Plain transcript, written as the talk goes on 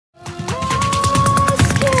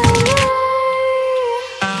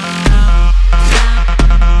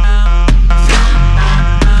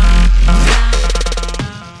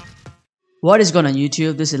What is going on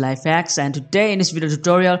YouTube? This is DLNA, and today in this video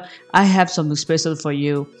tutorial I have something special for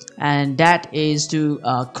you, and that is to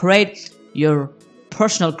create your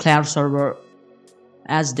personal cloud server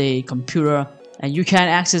as the computer, and you can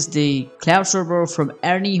access the cloud server from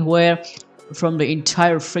anywhere from the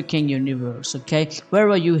entire freaking universe, okay,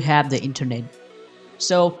 wherever you have the internet.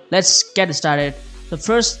 So let's get started. The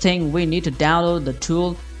first thing, we need to download the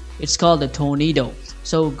tool. It's called the Tonido.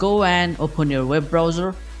 So go and open your web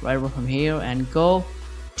browser right over from here and go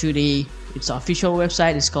to its official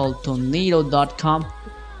website. It's called Tonido.com.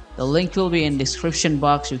 the link will be in description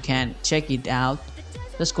box, you can check it out.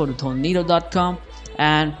 Let's go to Tonido.com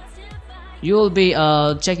and you will be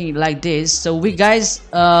checking it like this. So we wanna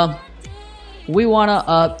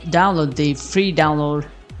download the free download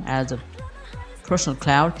as a personal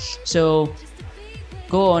cloud. So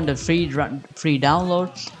go on the free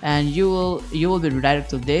download and you will be redirected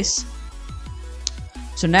to this.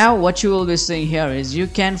 So now what you will be seeing here is you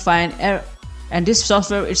can find and this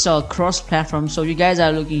software is a cross-platform. So you guys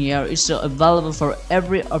are looking here, it's available for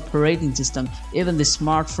every operating system, even the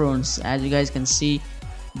smartphones. As you guys can see,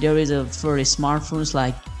 there is for the smartphones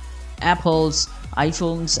like Apple's,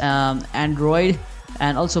 iPhones, Android,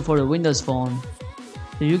 and also for the Windows phone.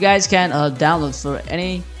 So you guys can download for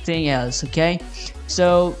anything else, okay?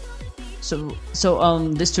 So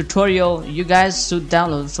this tutorial, you guys should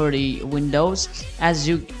download for the Windows as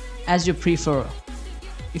you prefer.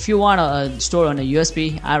 If you want to store on a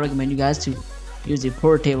USB, I recommend you guys to use the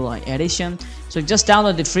portable edition. So just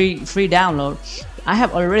download the free download. I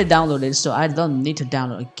have already downloaded, so I don't need to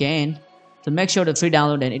download again. So make sure the free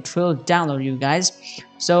download and it will download, you guys.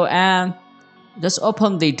 So just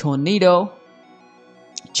open the Tonido,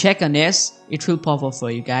 check on this, it will pop up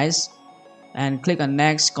for you guys, and click on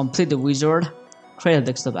next, complete the wizard, create a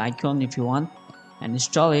desktop icon if you want, and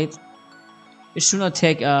install it. It should not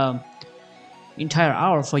take entire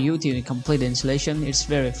hour for you to complete the installation. It's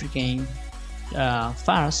very freaking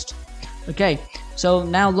fast. Okay, so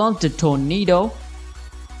now launch the Tonido.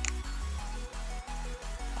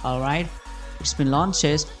 Alright, it's been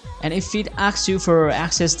launched, and if it asks you for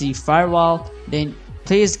access the firewall, then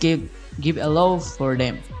please give allow for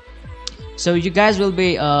them. So you guys will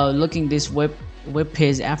be looking this web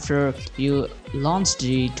page after you launch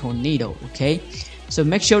the Tonido, okay? So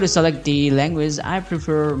make sure to select the language. I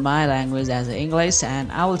prefer my language as English, and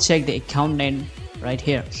I will check the account name right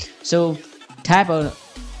here. So type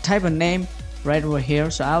a name right over here.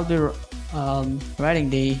 So I'll be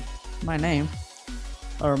writing my name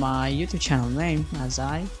or my YouTube channel name, as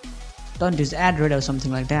I don't use Android or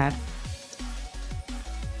something like that.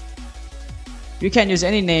 You can use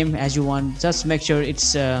any name as you want, just make sure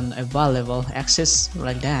it's available access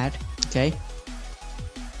like that, okay?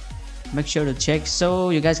 Make sure to check so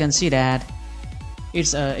you guys can see that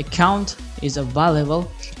its account is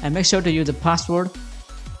available, and make sure to use the password,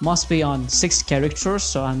 must be on 6 characters.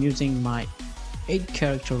 So I'm using my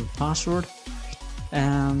 8-character password,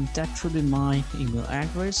 and that should be my email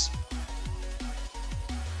address.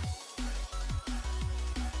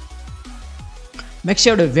 Make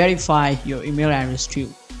sure to verify your email address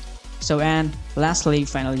too. So, and lastly,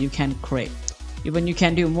 finally, you can create. Even you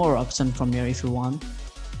can do more options from here if you want.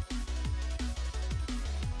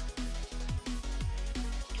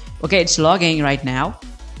 Okay, it's logging right now,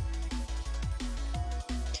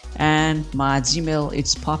 and my Gmail,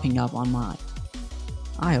 it's popping up on my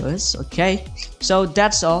iOS. Okay, so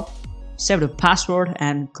that's all. Save the password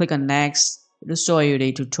and click on next to show you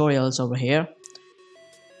the tutorials over here.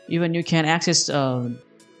 Even you can access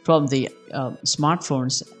from the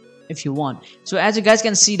smartphones if you want. So as you guys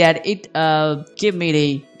can see that it give me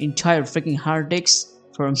the entire freaking hard disk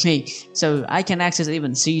for me, so I can access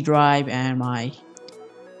even C drive and my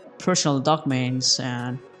personal documents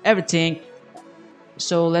and everything.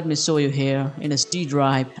 So let me show you here. In a C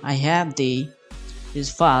drive, I have these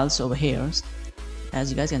files over here,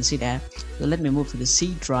 as you guys can see that. So let me move to the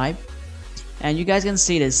C drive, and you guys can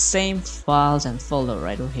see the same files and folder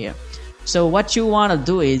right over here. So what you want to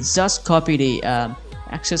do is just copy the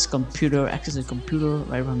access the computer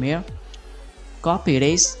right from here. Copy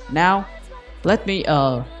this. Now let me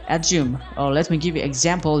assume, or let me give you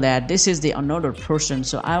example that this is the another person.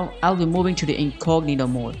 So I'll be moving to the incognito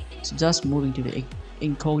mode. So just moving to the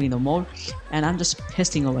incognito mode, and I'm just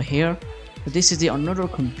pasting over here. So this is the another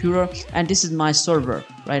computer, and this is my server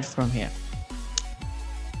right from here.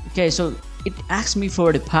 Okay, so it asks me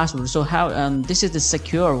for the password. So how this is the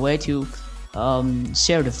secure way to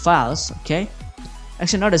share the files, okay?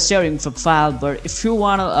 Actually, not a sharing for file, but if you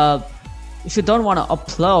don't want to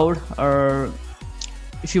upload or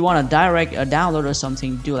if you want to direct a download or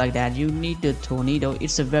something, do like that, you need the Tonido.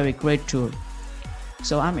 It's a very great tool.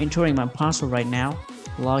 So I'm entering my password right now,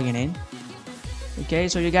 logging in. Okay,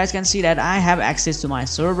 so you guys can see that I have access to my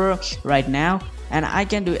server right now, and I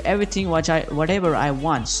can do everything whatever I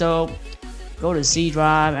want. So go to C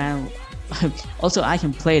drive, and also I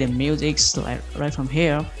can play the music right from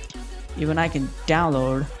here. Even I can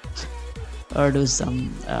download or do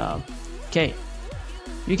some okay,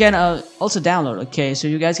 you can also download. Okay, so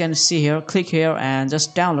you guys can see here, click here and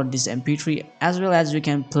just download this mp3, as well as you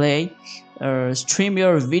can play or stream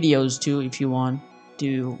your videos too if you want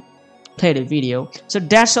to play the video. So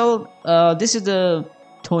that's all. This is the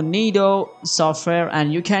Tonido software,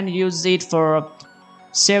 and you can use it for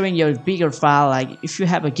sharing your bigger file. Like if you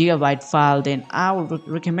have a gigabyte file, then I would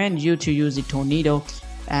recommend you to use the Tonido.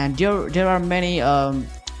 And there are many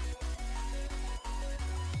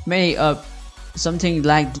something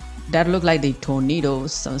like that look like the Tonido,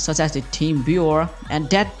 such as the team viewer, and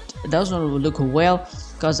that does not look well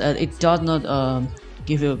because it does not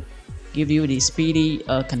give you the speedy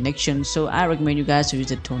connection. So I recommend you guys to use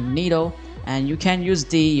the Tonido, and you can use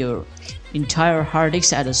your entire hard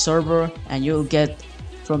disk as a server, and you'll get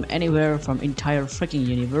from anywhere from entire freaking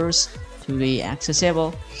universe to be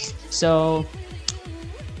accessible. So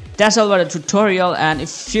that's all about the tutorial, and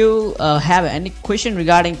if you have any question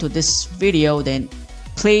regarding to this video, then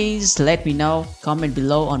please let me know, comment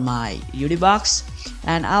below on my YouTube box,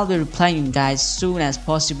 and I'll be replying you guys soon as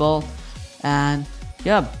possible. And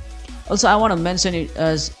yeah, also I want to mention it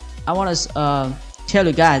as I want to tell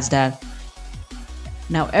you guys that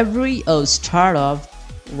now every startup,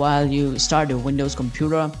 while you start your Windows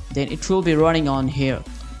computer, then it will be running on here.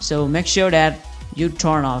 So make sure that you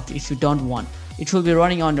turn off if you don't want. It will be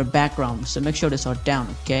running on the background, so make sure to shut down.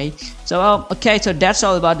 Okay, so okay, so that's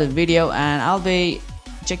all about the video, and I'll be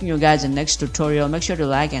checking you guys in the next tutorial. Make sure to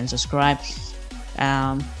like and subscribe.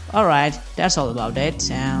 Alright, that's all about it.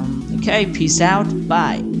 Okay, peace out,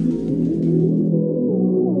 bye.